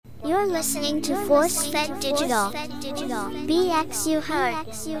You're listening to Force Fed Digital. BX you heard.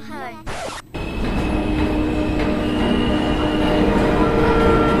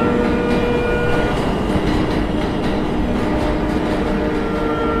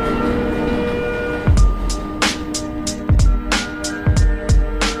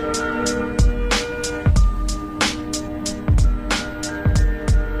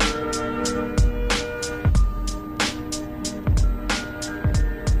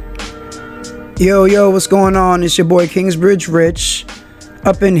 Yo, what's going on? It's your boy Kingsbridge Rich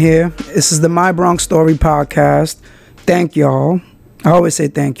up in here. This is the My Bronx Story podcast. Thank y'all. I always say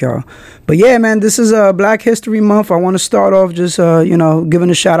thank y'all. But yeah, man, this is Black History Month. I want to start off just,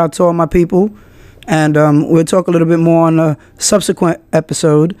 giving a shout out to all my people. And we'll talk a little bit more on a subsequent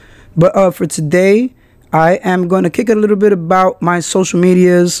episode. But for today, I am going to kick it a little bit about my social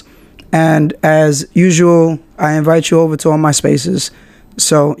medias. And as usual, I invite you over to all my spaces.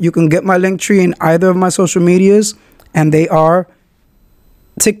 So you can get my link tree in either of my social medias, and they are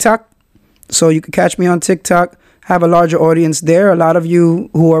TikTok. So you can catch me on TikTok, have a larger audience there. A lot of you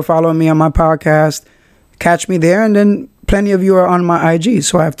who are following me on my podcast, catch me there. And then plenty of you are on my IG.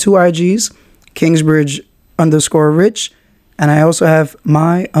 So I have two IGs, Kingsbridge_Rich. And I also have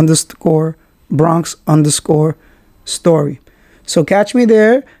my_Bronx_story. So catch me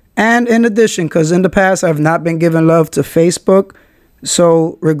there. And in addition, because in the past, I've not been giving love to Facebook.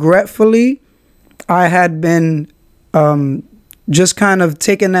 So regretfully, I had been just kind of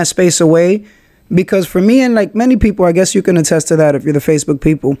taking that space away because for me and like many people, I guess you can attest to that if you're the Facebook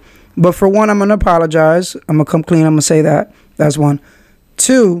people. But for one, I'm going to apologize. I'm going to come clean. I'm going to say that. That's one.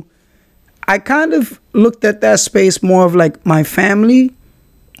 Two, I kind of looked at that space more of like my family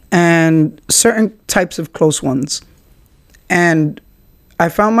and certain types of close ones. And I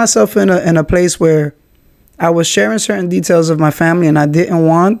found myself in a place where I was sharing certain details of my family and I didn't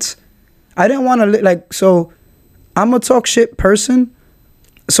want to so I'm a talk shit person.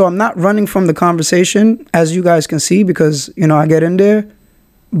 So I'm not running from the conversation, as you guys can see, because, I get in there.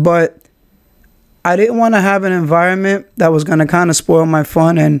 But I didn't want to have an environment that was going to kind of spoil my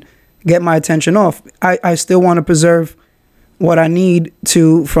fun and get my attention off. I still want to preserve what I need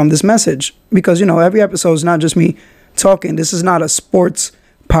to from this message because, every episode is not just me talking. This is not a sports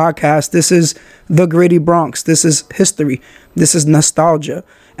podcast. This is the gritty Bronx. This is history. This is nostalgia.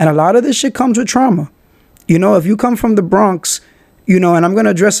 And a lot of this shit comes with trauma. If you come from the Bronx, and I'm going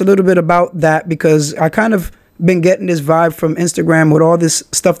to address a little bit about that because I kind of been getting this vibe from Instagram with all this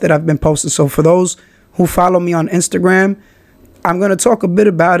stuff that I've been posting. So for those who follow me on Instagram, I'm going to talk a bit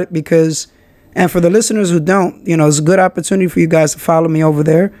about it and for the listeners who don't, it's a good opportunity for you guys to follow me over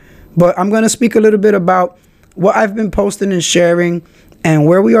there. But I'm going to speak a little bit about what I've been posting and sharing and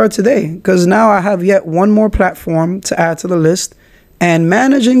where we are today, because now I have yet one more platform to add to the list, and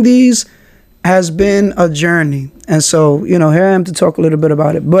managing these has been a journey. And so, here I am to talk a little bit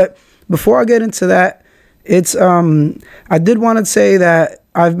about it. But before I get into that, it's I did want to say that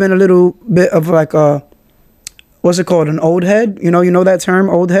I've been a little bit of like what's it called, an old head? You know that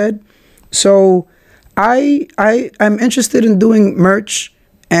term, old head. So I'm interested in doing merch,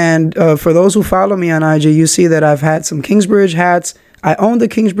 and for those who follow me on IG, you see that I've had some Kingsbridge hats. I owned the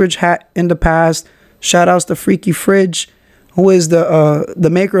Kingsbridge hat in the past. Shout outs to Freaky Fridge, who is the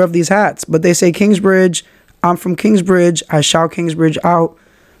maker of these hats. But they say Kingsbridge. I'm from Kingsbridge. I shout Kingsbridge out.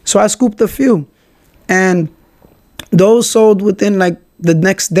 So I scooped a few. And those sold within like the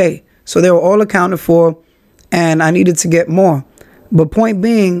next day. So they were all accounted for. And I needed to get more. But point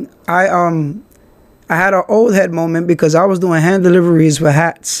being, I had an old head moment because I was doing hand deliveries for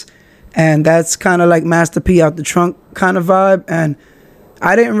hats. And that's kind of like Master P out the trunk kind of vibe. And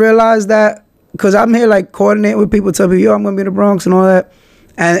I didn't realize that because I'm here like coordinating with people, tell people, yo, I'm going to be in the Bronx and all that.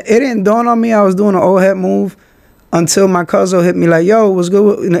 And it didn't dawn on me I was doing an old head move until my cousin hit me like, yo, what's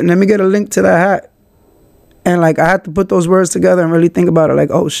good? Let me get a link to that hat. And like I had to put those words together and really think about it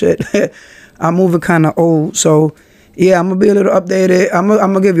like, oh shit, I'm moving kind of old. So yeah, I'm going to be a little updated. I'm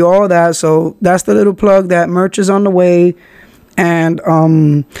going to give you all that. So that's the little plug. That merch is on the way. And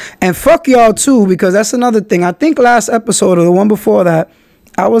fuck y'all too, because that's another thing. I think last episode or the one before that,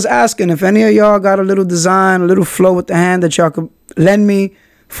 I was asking if any of y'all got a little design, a little flow with the hand that y'all could lend me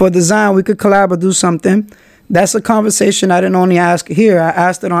for design. We could collab or do something. That's a conversation I didn't only ask here. I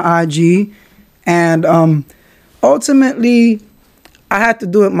asked it on IG. And ultimately, I had to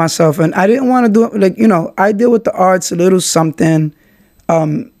do it myself. And I didn't want to do it I deal with the arts a little something.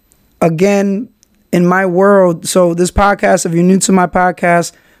 Again, in my world, so this podcast, if you're new to my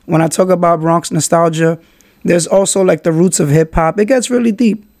podcast, when I talk about Bronx nostalgia, there's also like the roots of hip hop. It gets really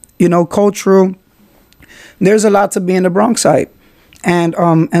deep, cultural. There's a lot to be in the Bronx side.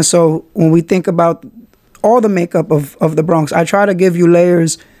 And so when we think about all the makeup of the Bronx, I try to give you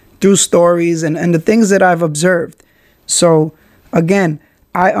layers through stories and the things that I've observed. So again,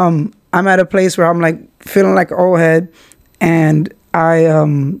 I'm at a place where I'm like feeling like an old head, and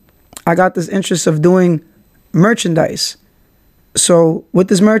I got this interest of doing merchandise. So with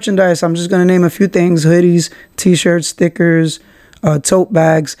this merchandise, I'm just gonna name a few things: hoodies, t-shirts, stickers, tote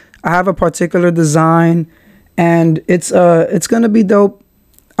bags. I have a particular design, and it's gonna be dope.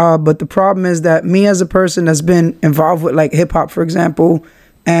 But the problem is that me as a person that's been involved with like hip hop, for example,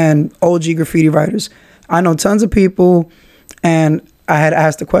 and OG graffiti writers, I know tons of people, and I had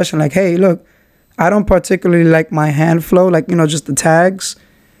asked the question like, hey, look, I don't particularly like my hand flow, like, just the tags.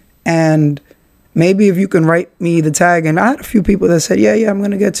 And maybe if you can write me the tag. And I had a few people that said, yeah, I'm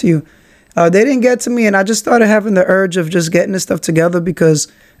going to get to you. They didn't get to me, and I just started having the urge of just getting this stuff together because,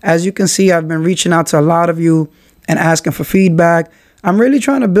 as you can see, I've been reaching out to a lot of you and asking for feedback. I'm really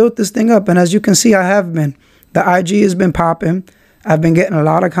trying to build this thing up, and as you can see, I have been. The IG has been popping. I've been getting a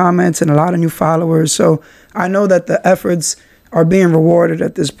lot of comments and a lot of new followers, so I know that the efforts are being rewarded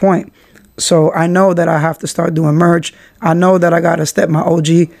at this point. So I know that I have to start doing merch. I know that I got to step my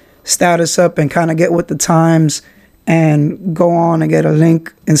OG status up and kind of get with the times and go on and get a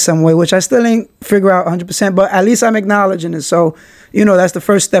link in some way, which I still ain't figure out 100%, but at least I'm acknowledging it. So, that's the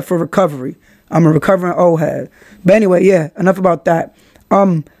first step for recovery. I'm a recovering old head. But anyway, yeah, enough about that.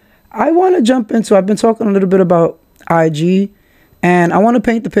 I want to jump into, I've been talking a little bit about IG, and I want to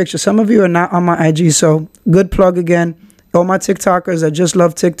paint the picture. Some of you are not on my IG, so good plug again. All my TikTokers that just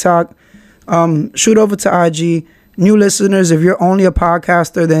love TikTok, shoot over to IG. New listeners, if you're only a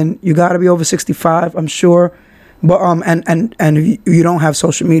podcaster, then you got to be over 65, I'm sure. But and if you don't have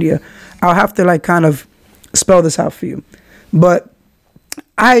social media, I'll have to like kind of spell this out for you. But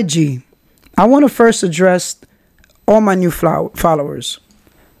IG, I want to first address all my new followers.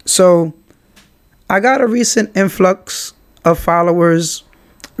 So I got a recent influx of followers.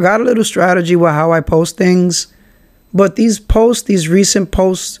 I got a little strategy with how I post things. But these recent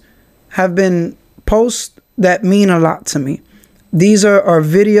posts have been posts that mean a lot to me. These are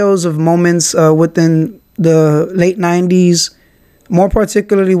videos of moments within the late 90's, more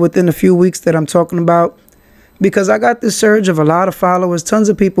particularly within a few weeks that I'm talking about, because I got this surge of a lot of followers, tons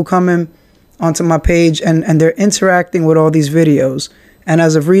of people coming onto my page, and they're interacting with all these videos. And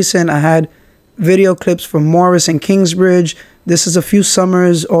as of recent, I had video clips from Morris and Kingsbridge. This is a few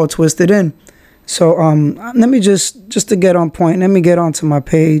summers all twisted in. So let me just to get on point, let me get onto my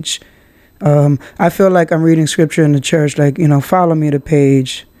page. I feel like I'm reading scripture in the church, like, follow me to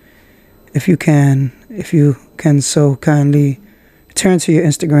page. If you can so kindly turn to your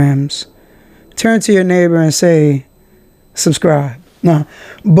Instagrams, turn to your neighbor and say, subscribe.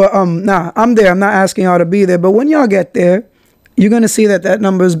 But I'm there. I'm not asking y'all to be there. But when y'all get there, you're going to see that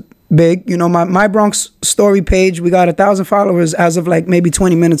number's big. My Bronx story page, we got 1,000 followers as of like maybe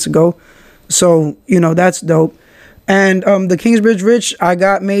 20 minutes ago. So, that's dope. And the Kingsbridge Rich, I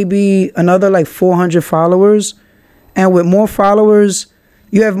got maybe another like 400 followers. And with more followers,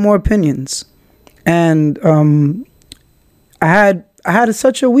 you have more opinions. And I had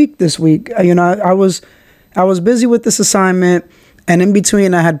such a week this week. I was busy with this assignment, and in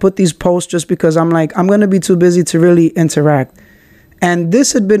between I had put these posts just because I'm like, I'm going to be too busy to really interact. And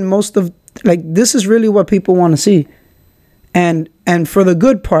this had been this is really what people want to see. And for the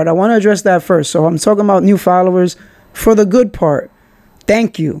good part, I want to address that first. So I'm talking about new followers. For the good part,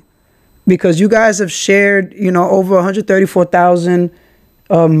 thank you. Because you guys have shared, over 134,000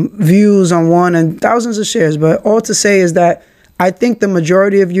 views on one and thousands of shares. But all to say is that I think the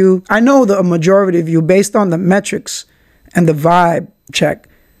majority of you, based on the metrics and the vibe check,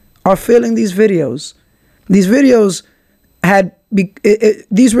 are feeling these videos. These videos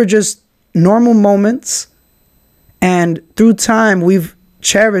these were just normal moments. And through time, we've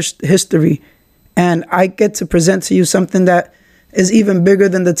cherished history. And I get to present to you something that is even bigger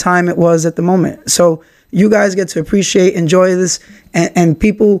than the time it was at the moment. So you guys get to appreciate, enjoy this. And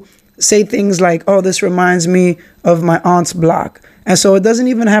people say things like, oh, this reminds me of my aunt's block. And so it doesn't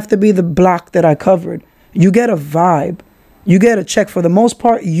even have to be the block that I covered. You get a vibe. You get a check. For the most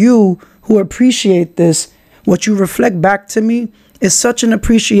part, you who appreciate this, what you reflect back to me is such an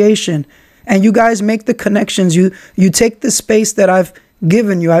appreciation. And you guys make the connections. You take the space that I've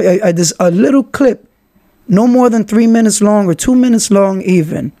given you. I this a little clip, no more than 3 minutes long or 2 minutes long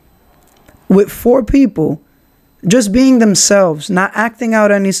even, with 4 people just being themselves, not acting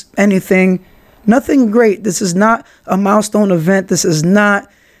out anything, nothing great. This is not a milestone event. This is not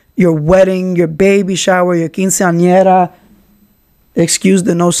your wedding, your baby shower, your quinceañera. Excuse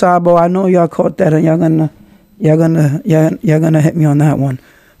the no sabo. I know y'all caught that and y'all gonna You're gonna hit me on that one.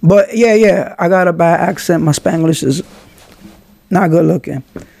 But yeah, I got a bad accent. My Spanglish is not good looking.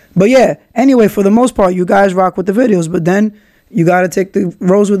 But yeah, anyway, for the most part, you guys rock with the videos. But then you got to take the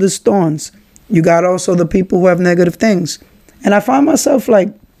rose with its thorns. You got also the people who have negative things. And I find myself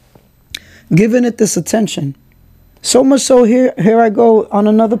like giving it this attention. So much so here I go on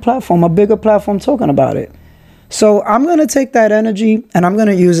another platform, a bigger platform, talking about it. So I'm going to take that energy and I'm going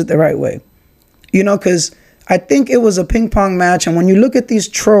to use it the right way. You know, because I think it was a ping pong match. And when you look at these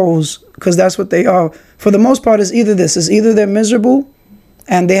trolls, because that's what they are, for the most part, it's either they're miserable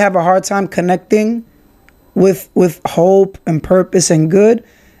and they have a hard time connecting with hope and purpose and good.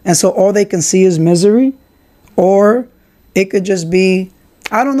 And so all they can see is misery. Or it could just be,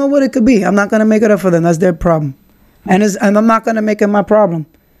 I don't know what it could be. I'm not going to make it up for them. That's their problem. And I'm not going to make it my problem.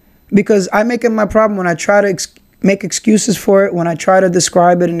 Because I make it my problem when I try to make excuses for it, when I try to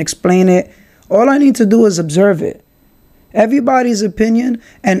describe it and explain it. All I need to do is observe it. Everybody's opinion,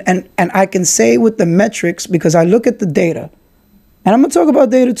 and I can say with the metrics, because I look at the data. And I'm going to talk about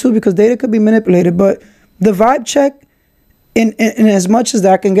data too, because data could be manipulated. But the vibe check, in as much as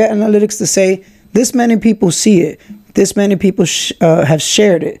that, I can get analytics to say, this many people see it. This many people have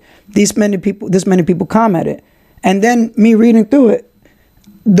shared it. This many people commented. And then me reading through it,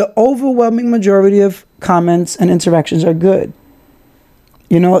 the overwhelming majority of comments and interactions are good.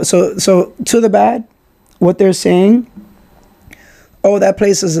 You know, so to the bad, what they're saying, oh, that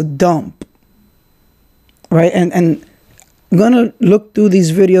place is a dump. Right? And I'm going to look through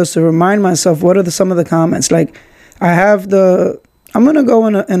these videos to remind myself what are some of the comments. Like I'm going to go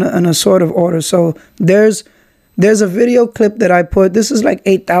in a sort of order. So there's a video clip that I put. This is like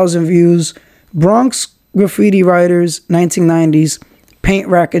 8,000 views. Bronx graffiti writers, 1990s, paint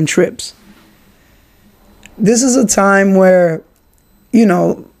rack and trips. This is a time where, you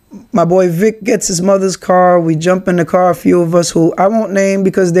know, my boy Vic gets his mother's car. We jump in the car, a few of us who I won't name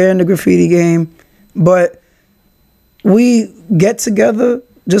because they're in the graffiti game. But we get together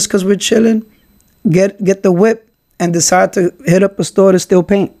just because we're chilling, get the whip, and decide to hit up a store to steal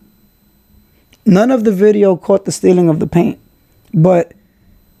paint. None of the video caught the stealing of the paint, but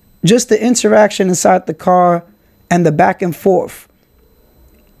just the interaction inside the car and the back and forth.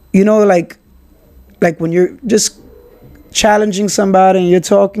 You know, like when you're just challenging somebody and you're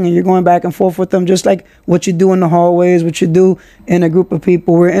talking and you're going back and forth with them, just like what you do in the hallways, what you do in a group of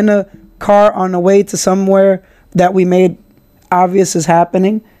people. We're in a car on the way to somewhere that we made obvious is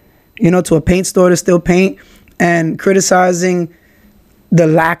happening, you know, to a paint store to steal paint, and criticizing the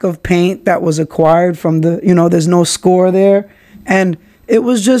lack of paint that was acquired from the, you know, there's no score there. And it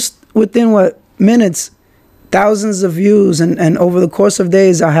was just within minutes, thousands of views. And over the course of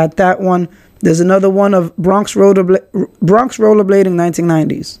days, I had that one. There's another one of Bronx rollerblading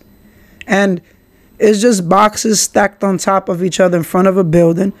 1990s. And it's just boxes stacked on top of each other in front of a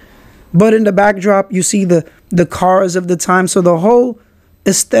building. But in the backdrop, you see the cars of the time. So the whole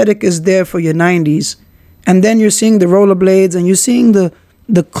aesthetic is there for your 90s. And then you're seeing the rollerblades and you're seeing the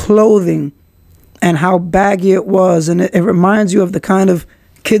clothing and how baggy it was. And it reminds you of the kind of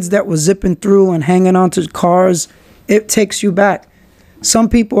kids that were zipping through and hanging onto cars. It takes you back. Some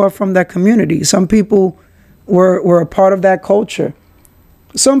people are from that community. Some people were a part of that culture.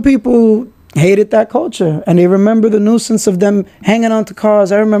 Some people hated that culture and they remember the nuisance of them hanging onto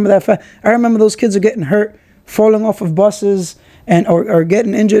cars. I remember that. I remember those kids are getting hurt, falling off of buses and or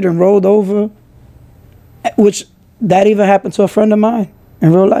getting injured and rolled over, which that even happened to a friend of mine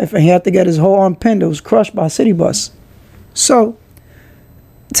in real life. And he had to get his whole arm pinned. It was crushed by a city bus. So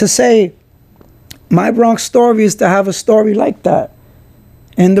to say my Bronx story is to have a story like that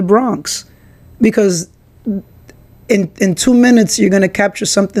in the Bronx, because in 2 minutes you're going to capture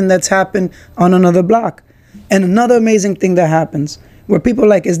something that's happened on another block. And another amazing thing that happens where people are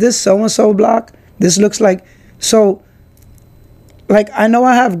like, is this so-and-so block? This looks like, so like, I know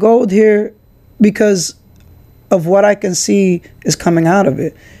I have gold here because of what I can see is coming out of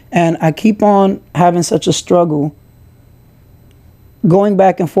it. And I keep on having such a struggle going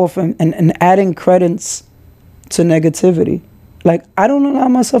back and forth and adding credits to negativity. Like, I don't allow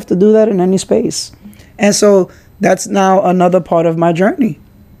myself to do that in any space. And so that's now another part of my journey.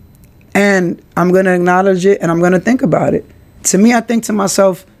 And I'm going to acknowledge it and I'm going to think about it. To me, I think to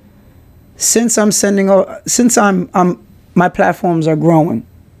myself, since my platforms are growing,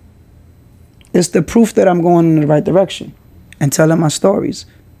 it's the proof that I'm going in the right direction and telling my stories.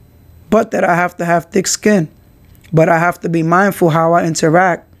 But that I have to have thick skin. But I have to be mindful how I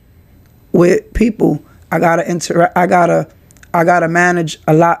interact with people. I gotta manage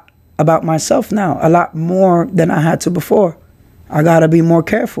a lot about myself now, a lot more than I had to before. I gotta be more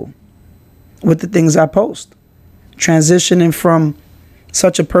careful with the things I post. transitioning from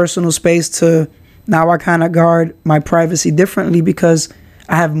such a personal space to now I kind of guard my privacy differently because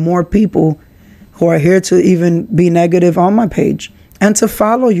I have more people who are here to even be negative on my page and to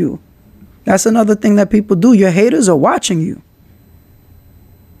follow you. That's another thing that people do. Your haters are watching you.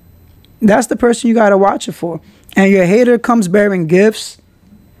 That's the person you got to watch it for. And your hater comes bearing gifts.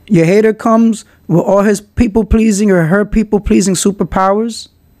 Your hater comes with all his people-pleasing or her people-pleasing superpowers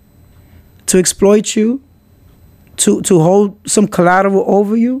to exploit you, to hold some collateral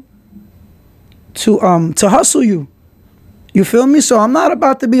over you, to hustle you. You feel me? So I'm not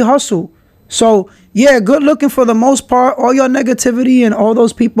about to be hustled. So yeah, good looking for the most part. All your negativity and all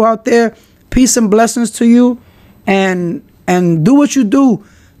those people out there, peace and blessings to you, and do what you do.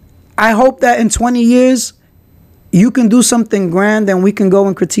 I hope that in 20 years you can do something grand and we can go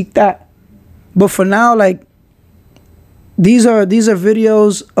and critique that. But for now, like, these are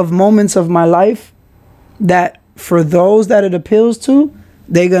videos of moments of my life that for those that it appeals to,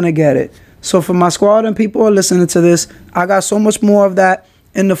 they're gonna get it. So for my squad and people who are listening to this, I got so much more of that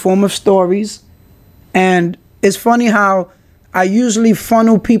in the form of stories. And it's funny how I usually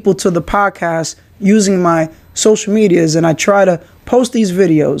funnel people to the podcast using my social medias, and I try to post these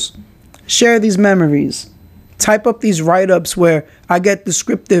videos, share these memories, type up these write-ups where I get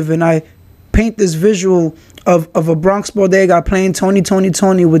descriptive and I paint this visual of a Bronx bodega playing Tony, Tony,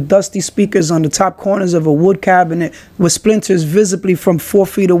 Tony with dusty speakers on the top corners of a wood cabinet with splinters visibly from 4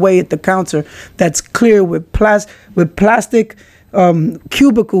 feet away at the counter that's clear with plastic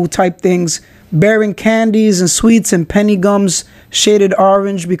cubicle type things bearing candies and sweets and penny gums shaded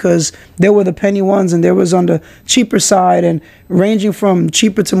orange because there were the penny ones and there was on the cheaper side and ranging from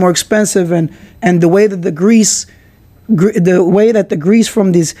cheaper to more expensive, and the way that the grease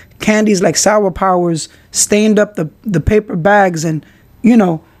from these candies like Sour Powers stained up the paper bags, and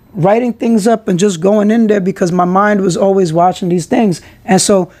writing things up and just going in there because my mind was always watching these things. And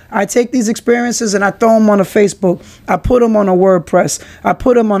so I take these experiences and I throw them on a Facebook. I put them on a WordPress. I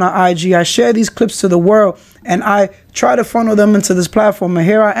put them on an IG. I share these clips to the world and I try to funnel them into this platform. And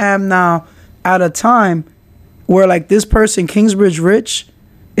here I am now at a time where, like, this person, Kingsbridge Rich,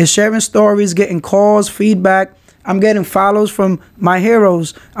 is sharing stories, getting calls, feedback. I'm getting follows from my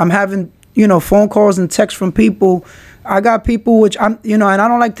heroes. I'm having, phone calls and texts from people. I got people which and I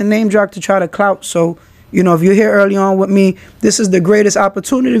don't like to name drop to try to clout. So, if you're here early on with me, this is the greatest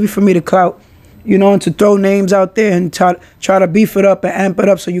opportunity for me to clout, and to throw names out there and try to beef it up and amp it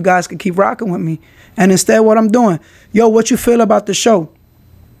up so you guys can keep rocking with me. And instead, what I'm doing, what you feel about the show?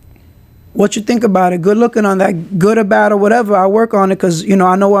 What you think about it? Good looking on that, good or bad or whatever. I work on it because,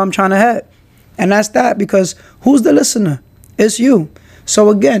 I know where I'm trying to head. And that's that, because who's the listener? It's you.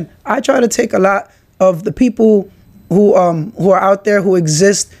 So again, I try to take a lot of the people who are out there, who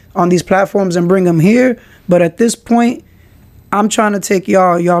exist on these platforms, and bring them here. But at this point, I'm trying to take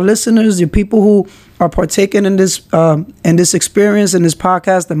y'all listeners, your people who are partaking in this experience, in this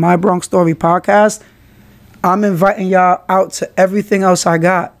podcast, the My Bronx Story podcast. I'm inviting y'all out to everything else I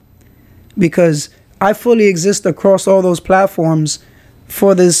got, because I fully exist across all those platforms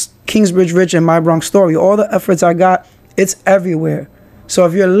for this Kingsbridge Rich and My Bronx Story. All the efforts I got, it's everywhere. So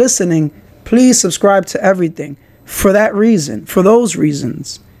if you're listening, please subscribe to everything. For that reason, for those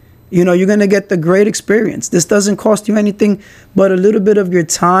reasons, you're going to get the great experience. This doesn't cost you anything but a little bit of your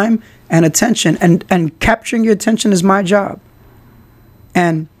time and attention, and capturing your attention is my job.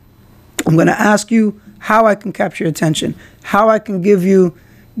 And I'm going to ask you how I can capture your attention, how I can give you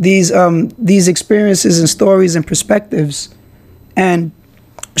these experiences and stories and perspectives. And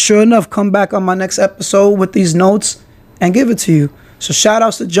sure enough, come back on my next episode with these notes and give it to you. So shout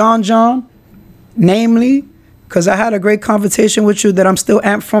outs to John, namely, because I had a great conversation with you that I'm still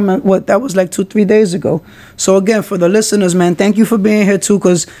amped from that was like 2-3 days ago. So again, for the listeners, man, thank you for being here too,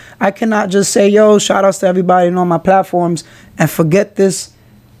 because I cannot just say, shout outs to everybody on my platforms and forget this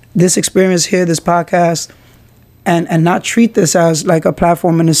experience here, this podcast, and not treat this as like a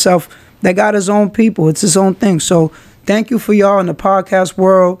platform in itself. That got his own people. It's his own thing. So thank you for y'all in the podcast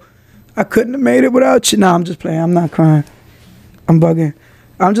world. I couldn't have made it without you. Nah, I'm just playing. I'm not crying. I'm bugging.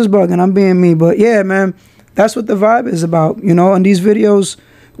 I'm just bugging. I'm being me. But yeah, man, that's what the vibe is about, and these videos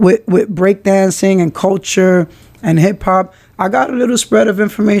with breakdancing and culture and hip hop. I got a little spread of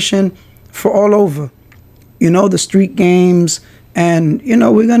information for all over, the street games, and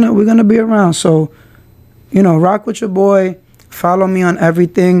we're gonna be around. So, rock with your boy. Follow me on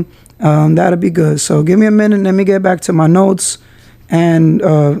everything. That'll be good. So give me a minute. Let me get back to my notes, and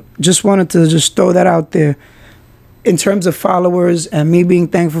just wanted to just throw that out there. In terms of followers and me being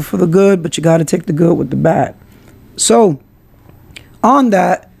thankful for the good, but you got to take the good with the bad. So on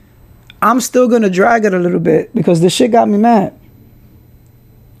that, I'm still going to drag it a little bit because this shit got me mad.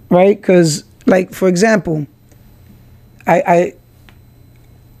 Right? Because, like, for example, I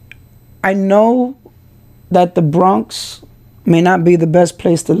know that the Bronx may not be the best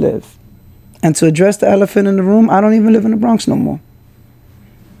place to live. And to address the elephant in the room, I don't even live in the Bronx no more.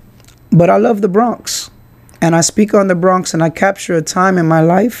 But I love the Bronx. And I speak on the Bronx, and I capture a time in my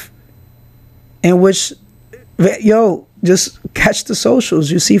life in which, yo, just catch the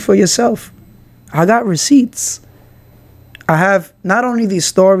socials. You see for yourself. I got receipts. I have not only these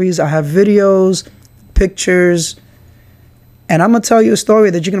stories, I have videos, pictures. And I'm going to tell you a story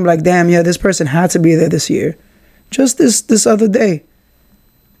that you're going to be like, damn, yeah, this person had to be there this year. Just this other day,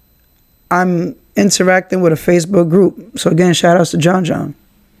 I'm interacting with a Facebook group. So again, shout outs to John.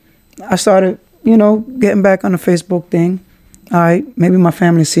 I started, getting back on the Facebook thing. All right, maybe my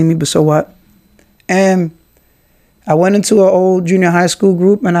family see me, but so what? And I went into an old junior high school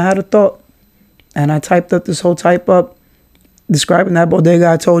group and I had a thought. And I typed up this whole type up describing that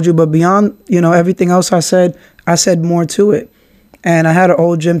bodega I told you. But beyond, everything else I said more to it. And I had an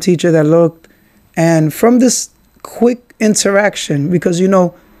old gym teacher that looked. And from this quick interaction, because,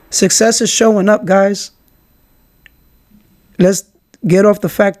 success is showing up, guys. Let's get off the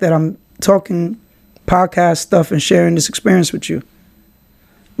fact that I'm talking podcast stuff and sharing this experience with you.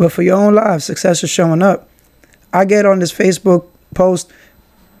 But for your own lives, success is showing up. I get on this Facebook post,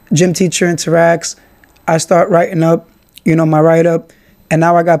 gym teacher interacts. I start writing up, my write-up. And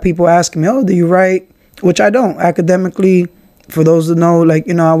now I got people asking me, oh, do you write? Which I don't. Academically, for those that know,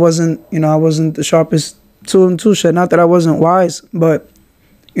 I wasn't the sharpest tool in the tool shed. Not that I wasn't wise, but,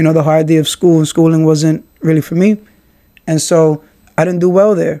 the whole idea of school and schooling wasn't really for me. And so I didn't do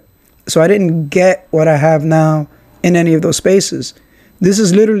well there. So I didn't get what I have now in any of those spaces. This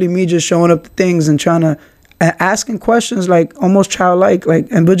is literally me just showing up to things and trying to, asking questions like almost childlike,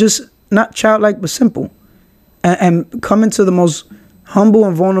 but just not childlike, but simple. And coming to the most humble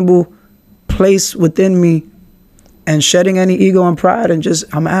and vulnerable place within me and shedding any ego and pride and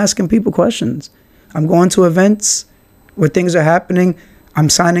I'm asking people questions. I'm going to events where things are happening. I'm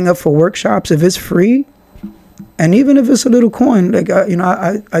signing up for workshops if it's free. And even if it's a little coin,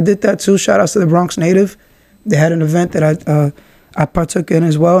 I did that too. Shout outs to the Bronx Native. They had an event that I partook in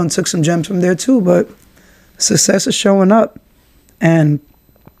as well and took some gems from there too. But success is showing up. And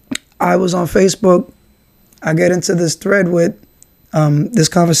I was on Facebook. I get into this thread with this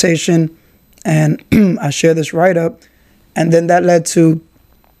conversation and I share this write-up. And then that led to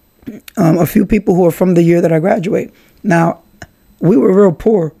a few people who are from the year that I graduate. Now, we were real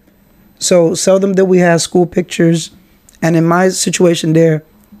poor. So seldom did we have school pictures. And in my situation there,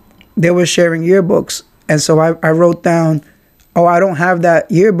 they were sharing yearbooks. And so I wrote down, oh, I don't have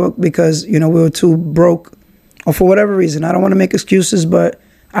that yearbook because, we were too broke or for whatever reason. I don't want to make excuses, but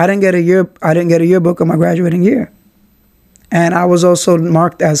I didn't get a yearbook on my graduating year. And I was also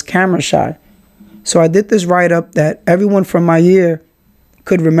marked as camera shy. So I did this write-up that everyone from my year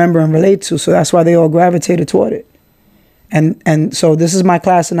could remember and relate to. So that's why they all gravitated toward it. And so this is my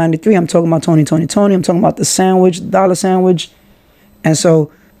class of 93. I'm talking about Tony. I'm talking about the sandwich, the dollar sandwich. And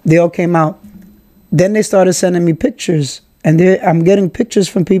so they all came out. Then they started sending me pictures. And I'm getting pictures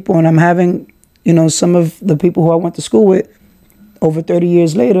from people. And I'm having, some of the people who I went to school with over 30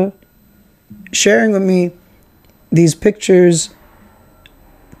 years later sharing with me these pictures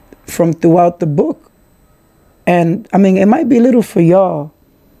from throughout the book. And, it might be little for y'all.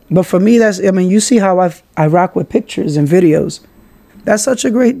 But for me, you see how I rock with pictures and videos. That's such a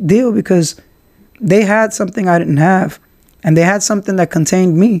great deal because they had something I didn't have. And they had something that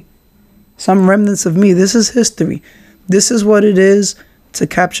contained me. Some remnants of me. This is history. This is what it is to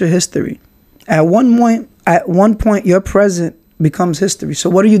capture history. At one point, your present becomes history. So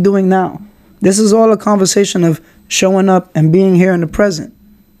what are you doing now? This is all a conversation of showing up and being here in the present.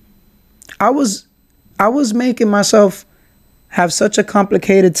 I was making myself have such a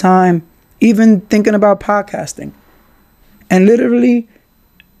complicated time even thinking about podcasting. And literally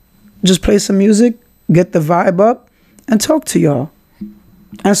just play some music, get the vibe up, and talk to y'all.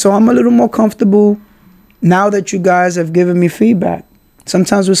 And so I'm a little more comfortable now that you guys have given me feedback.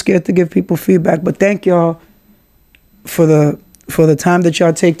 Sometimes we're scared to give people feedback, but thank y'all for the time that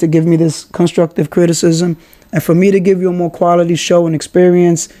y'all take to give me this constructive criticism and for me to give you a more quality show and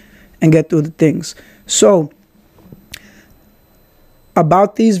experience and get through the things. So,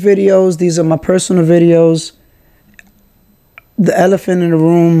 about these videos, these are my personal videos. The elephant in the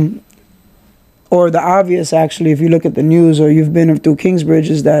room, or the obvious actually, if you look at the news or you've been through Kingsbridge,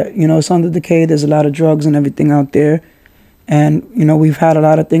 is that, it's under decay. There's a lot of drugs and everything out there. And, we've had a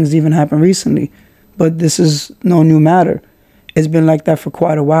lot of things even happen recently. But this is no new matter. It's been like that for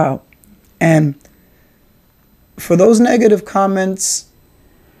quite a while. And for those negative comments,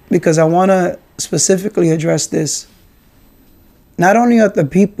 because I want to specifically address this, not only are the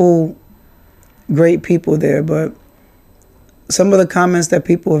people great people there, but some of the comments that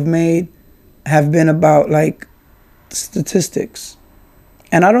people have made have been about like statistics.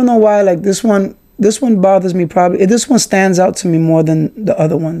 And I don't know why, like this one bothers me probably. This one stands out to me more than the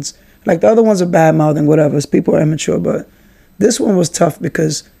other ones. Like the other ones are bad mouthing, whatever. People are immature, but this one was tough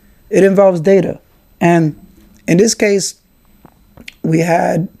because it involves data. And in this case,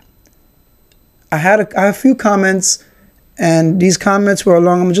 I had a few comments, and these comments were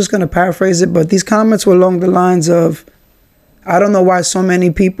along, I'm just going to paraphrase it, but these comments were along the lines of, I don't know why so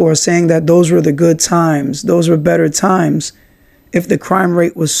many people are saying that those were the good times, those were better times, if the crime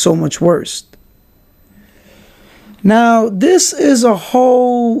rate was so much worse. Now, this is a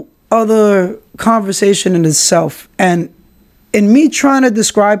whole other conversation in itself. And in me trying to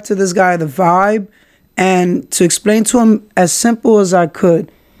describe to this guy the vibe and to explain to him as simple as I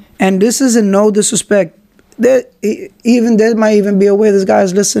could, and this is in no disrespect, there might even be a way this guy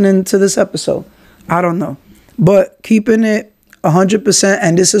is listening to this episode. I don't know. But keeping it 100%,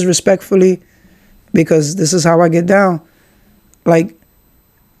 and this is respectfully, because this is how I get down. Like,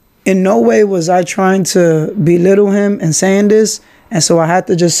 in no way was I trying to belittle him and saying this, and so I had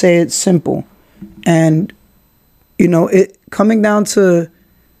to just say it simple. And, you know, it coming down to,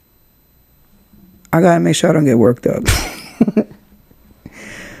 I gotta make sure I don't get worked up.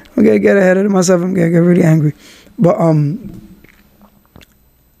 I'm gonna get ahead of myself. I'm gonna get really angry. But all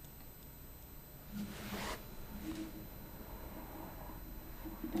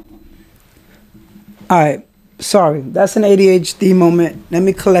right, sorry, that's an ADHD moment. Let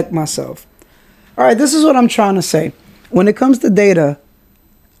me collect myself. All right, this is what I'm trying to say. When it comes to data,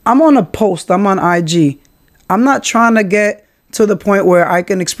 I'm on a post, I'm on IG. I'm not trying to get to the point where I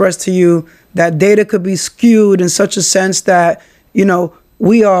can express to you that data could be skewed in such a sense that, you know,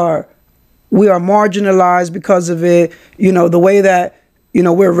 we are marginalized because of it. You know, the way that, you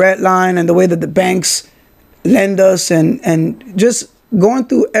know, we're redlined and the way that the banks lend us and just going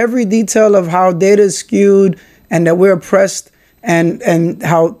through every detail of how data is skewed and that we're oppressed and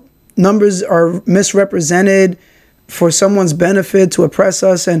how numbers are misrepresented for someone's benefit to oppress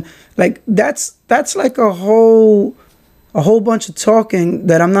us. And like, that's like a whole bunch of talking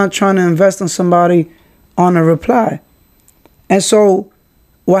that I'm not trying to invest on somebody on a reply. And so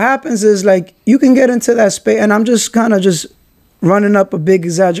what happens is, like, you can get into that space, and I'm just kind of just running up a big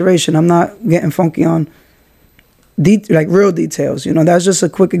exaggeration. I'm not getting funky on like real details. You know, that's just a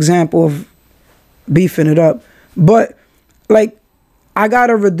quick example of beefing it up. But like, I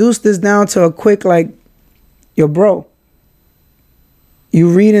gotta reduce this down to a quick, like, yo, bro, you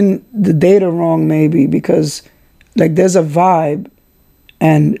reading the data wrong maybe, because like there's a vibe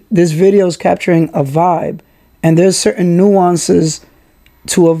and this video is capturing a vibe, and there's certain nuances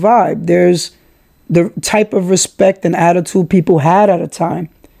to a vibe. There's the type of respect and attitude people had at a time.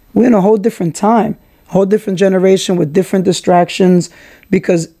 We're in a whole different time, a whole different generation with different distractions,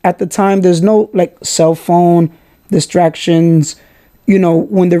 because at the time there's no like cell phone distractions. You know,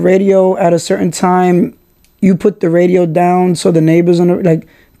 when the radio at a certain time, you put the radio down so the neighbors on the, like,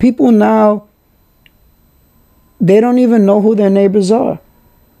 people now, they don't even know who their neighbors are.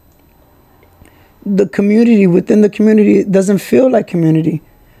 The community within the community doesn't feel like community.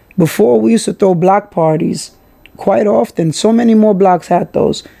 Before, we used to throw block parties quite often. So many more blocks had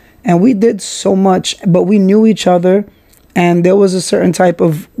those. And we did so much, but we knew each other. And there was a certain type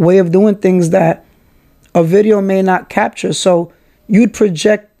of way of doing things that a video may not capture. So you'd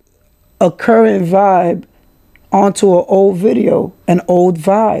project a current vibe onto an old video, an old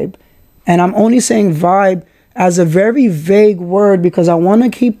vibe. And I'm only saying vibe as a very vague word because I want to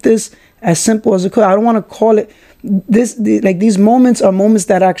keep this as simple as it could. I don't want to call it this. Like, these moments are moments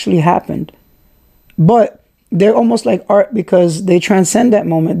that actually happened, but they're almost like art because they transcend that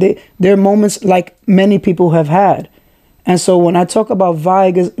moment. They're moments like many people have had. And so when I talk about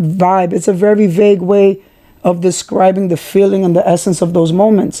vibe, it's a very vague way of describing the feeling and the essence of those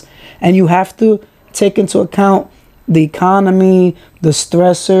moments. And you have to take into account the economy, the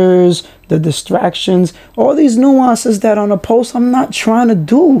stressors, the distractions, all these nuances that on a post I'm not trying to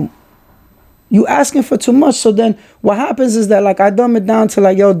do. You asking for too much. So then what happens is that, like, I dumb it down to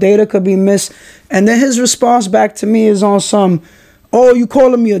like, yo, data could be missed. And then his response back to me is on some, oh, you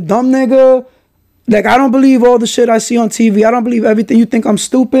calling me a dumb nigga? Like, I don't believe all the shit I see on TV. I don't believe everything. You think I'm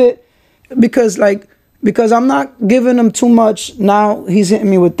stupid? Because I'm not giving him too much. Now he's hitting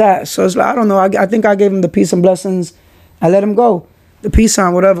me with that. So it's like, I don't know. I think I gave him the peace and blessings. I let him go. The peace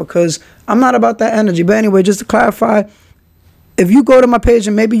sign, whatever, because I'm not about that energy. But anyway, just to clarify, if you go to my page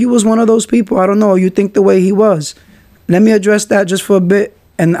and maybe you was one of those people, I don't know, you think the way he was. Let me address that just for a bit,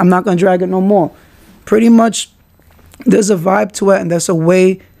 and I'm not going to drag it no more. Pretty much, there's a vibe to it, and that's a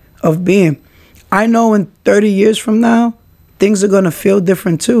way of being. I know in 30 years from now, things are going to feel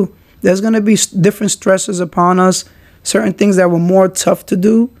different too. There's going to be different stresses upon us. Certain things that were more tough to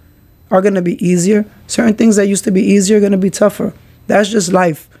do are going to be easier. Certain things that used to be easier are going to be tougher. That's just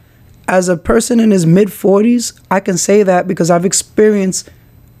life. As a person in his mid-40s, I can say that because I've experienced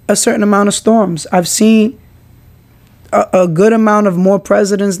a certain amount of storms. I've seen a good amount of more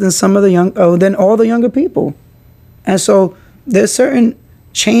presidents than some of the than all the younger people. And so there's certain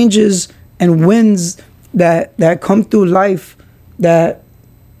changes and wins that come through life that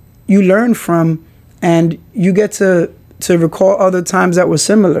you learn from, and you get to recall other times that were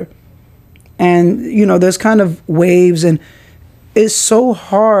similar. And, you know, there's kind of waves, and it's so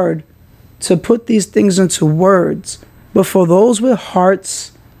hard to put these things into words. But for those with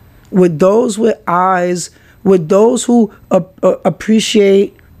hearts, with those with eyes, with those who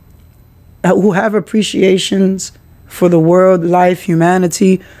appreciate, who have appreciations for the world, life,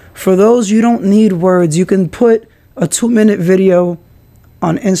 humanity, for those, you don't need words. You can put a 2-minute video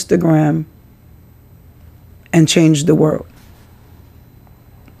on Instagram and change the world.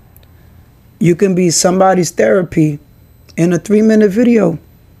 You can be somebody's therapy in a 3-minute video.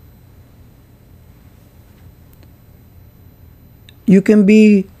 You can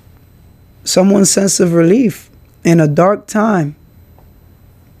be someone's sense of relief in a dark time.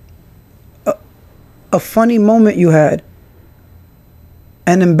 A funny moment you had.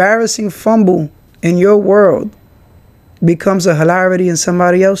 An embarrassing fumble in your world becomes a hilarity in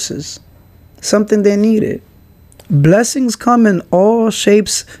somebody else's. Something they needed. Blessings come in all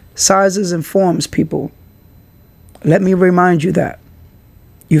shapes, sizes, and forms, people. Let me remind you that.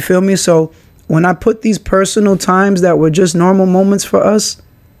 You feel me? So when I put these personal times that were just normal moments for us,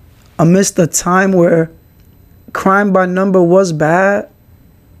 amidst a time where crime by number was bad,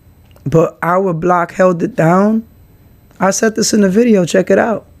 but our block held it down, I said this in the video, check it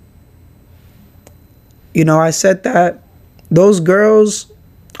out. You know, I said that those girls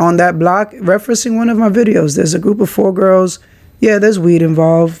on that block, referencing one of my videos, there's a group of 4 girls. Yeah, there's weed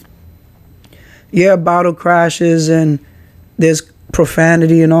involved. Yeah, bottle crashes and there's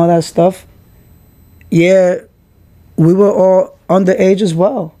profanity and all that stuff. Yeah, we were all underage as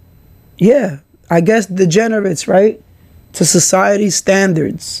well. Yeah, I guess degenerates, right? To society's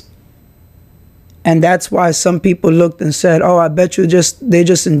standards. And that's why some people looked and said, oh, I bet you they're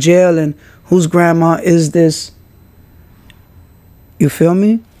just in jail, and whose grandma is this? You feel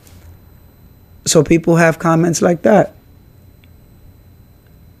me? So people have comments like that.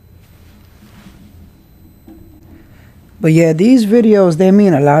 But yeah, these videos, they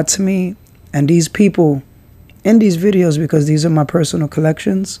mean a lot to me. And these people in these videos, because these are my personal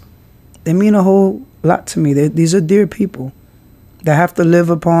collections, they mean a whole lot to me. These are dear people that have to live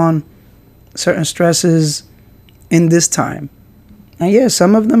upon certain stresses in this time. And yeah,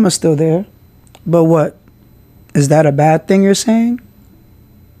 some of them are still there. But what? Is that a bad thing you're saying?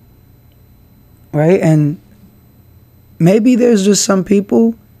 Right? And maybe there's just some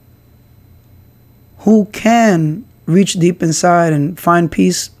people who can reach deep inside and find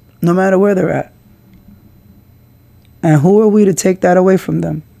peace no matter where they're at. And who are we to take that away from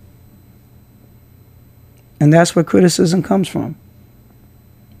them? And that's where criticism comes from.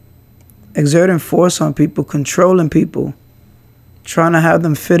 Exerting force on people, controlling people, trying to have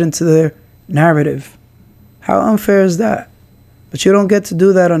them fit into their narrative. How unfair is that? But you don't get to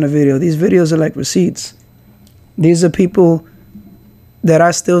do that on a video. These videos are like receipts. These are people that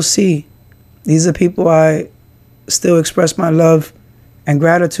I still see. These are people I still express my love and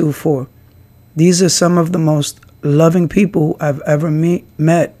gratitude for. These are some of the most loving people I've ever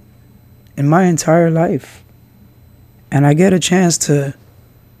met in my entire life. And I get a chance to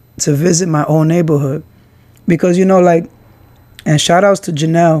visit my own neighborhood. Because, you know, like, and shout outs to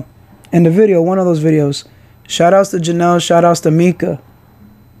Janelle in the video, one of those videos. Shout outs to Janelle, shout outs to Mika.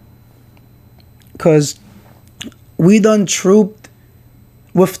 Because we done trooped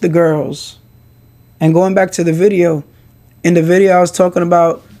with the girls. And going back to the video, in the video I was talking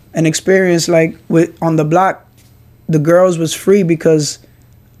about an experience like on the block, the girls was free because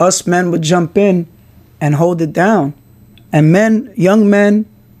us men would jump in and hold it down. And men, young men,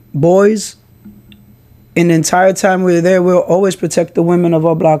 boys, in the entire time we were there, we'll always protect the women of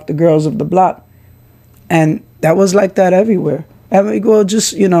our block, the girls of the block. And that was like that everywhere. Well,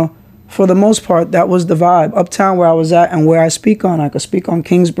 just, you know, for the most part, that was the vibe. Uptown where I was at and where I speak on. I could speak on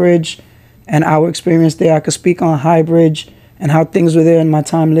Kingsbridge and our experience there. I could speak on Highbridge and how things were there in my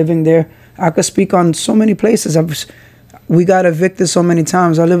time living there. I could speak on so many places. we got evicted so many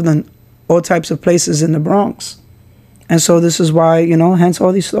times. I lived in all types of places in the Bronx. And so this is why, hence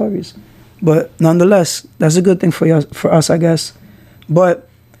all these stories. But nonetheless, that's a good thing for us, I guess. But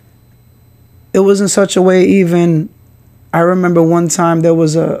it was in such a way, even, I remember one time there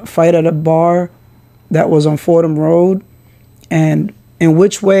was a fight at a bar that was on Fordham Road. And in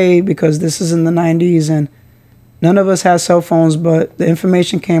which way, because this is in the 90s and none of us had cell phones, but the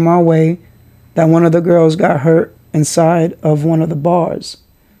information came our way that one of the girls got hurt inside of one of the bars.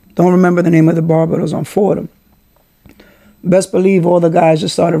 Don't remember the name of the bar, but it was on Fordham. Best believe all the guys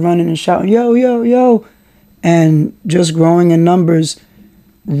just started running and shouting, yo, yo, yo, and just growing in numbers,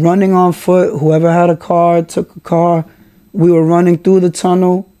 running on foot. Whoever had a car took a car. We were running through the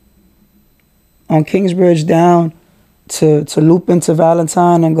tunnel on Kingsbridge down to loop into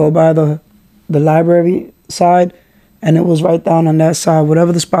Valentine and go by the library side. And it was right down on that side,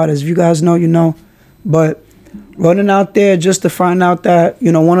 whatever the spot is. If you guys know, you know. But running out there just to find out that,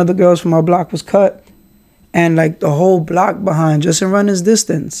 one of the girls from our block was cut. And like the whole block behind, just in running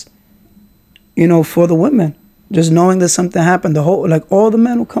distance, for the women. Just knowing that something happened, all the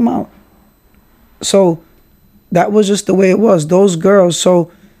men will come out. So that was just the way it was. Those girls, so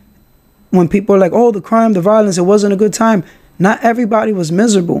when people are like, oh, the crime, the violence, it wasn't a good time. Not everybody was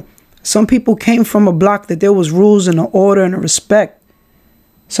miserable. Some people came from a block that there was rules and an order and a respect.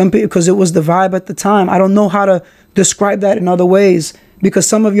 Some people, because it was the vibe at the time. I don't know how to describe that in other ways because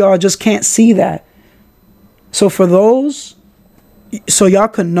some of y'all just can't see that. So for those, so y'all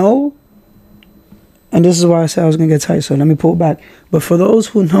can know, and this is why I said I was going to get tight, so let me pull back. But for those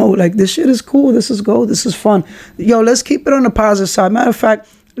who know, like, this shit is cool, this is gold, this is fun. Yo, let's keep it on the positive side. Matter of fact,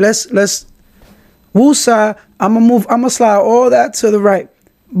 let's woosah, I'm going to slide all that to the right.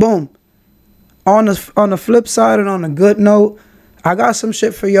 Boom. On the flip side and on a good note, I got some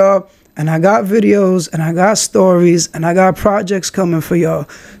shit for y'all. And I got videos, and I got stories, and I got projects coming for y'all.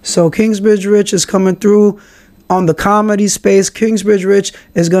 So Kingsbridge Rich is coming through on the comedy space. Kingsbridge Rich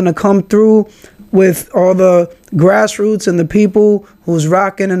is going to come through with all the grassroots and the people who's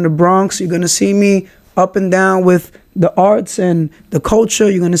rocking in the Bronx. You're going to see me up and down with the arts and the culture.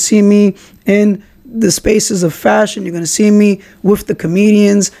 You're going to see me in the spaces of fashion. You're going to see me with the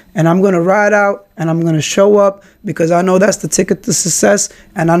comedians, and I'm going to ride out and I'm going to show up because I know that's the ticket to success,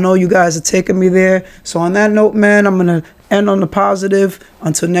 and I know you guys are taking me there. So on that note, man, I'm going to end on the positive.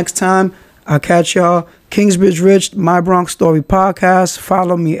 Until next time, I'll catch y'all. Kingsbridge Rich, My Bronx Story podcast.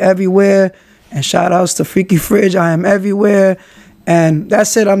 Follow me everywhere, and shout outs to Freaky Fridge. I am everywhere, and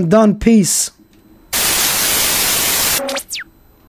that's it. I'm done. Peace.